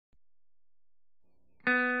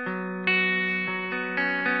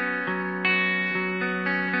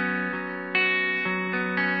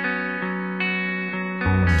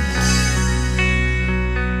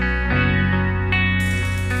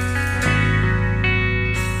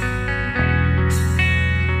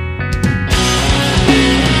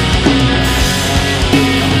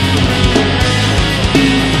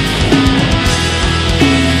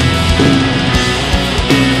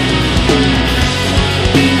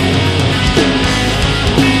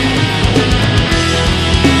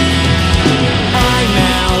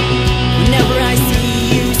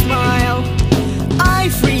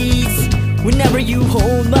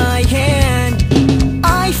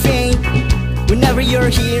whenever you're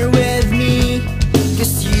here with me,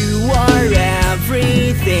 'cause you are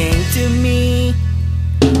everything to me.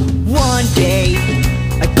 One day,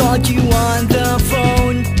 I called you on the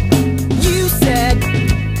phone. You said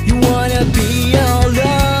you wanna be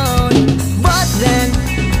alone, but then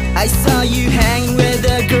I saw you hang with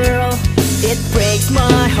a girl. It breaks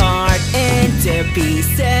my heart into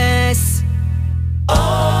pieces.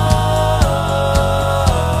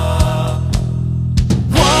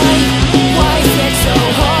 Why is it so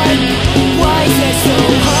hard? Why is it so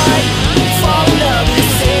hard? Fall in love with the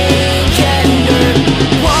same gender.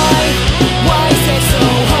 Why is it so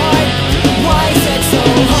hard? Why is it so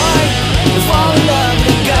hard to fall in love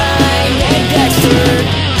with a guy named Dexter?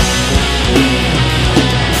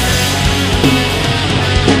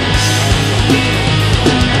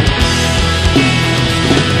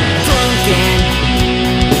 Drunken,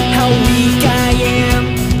 how weak I am.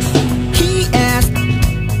 He asked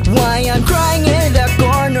why I'm crying in the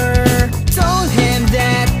corner. Told him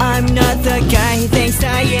that I'm not the guy he thinks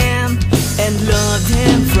I am, and loved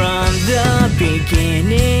him from the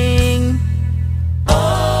beginning.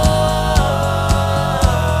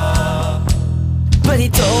 But he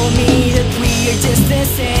told me that we are just the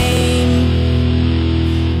same.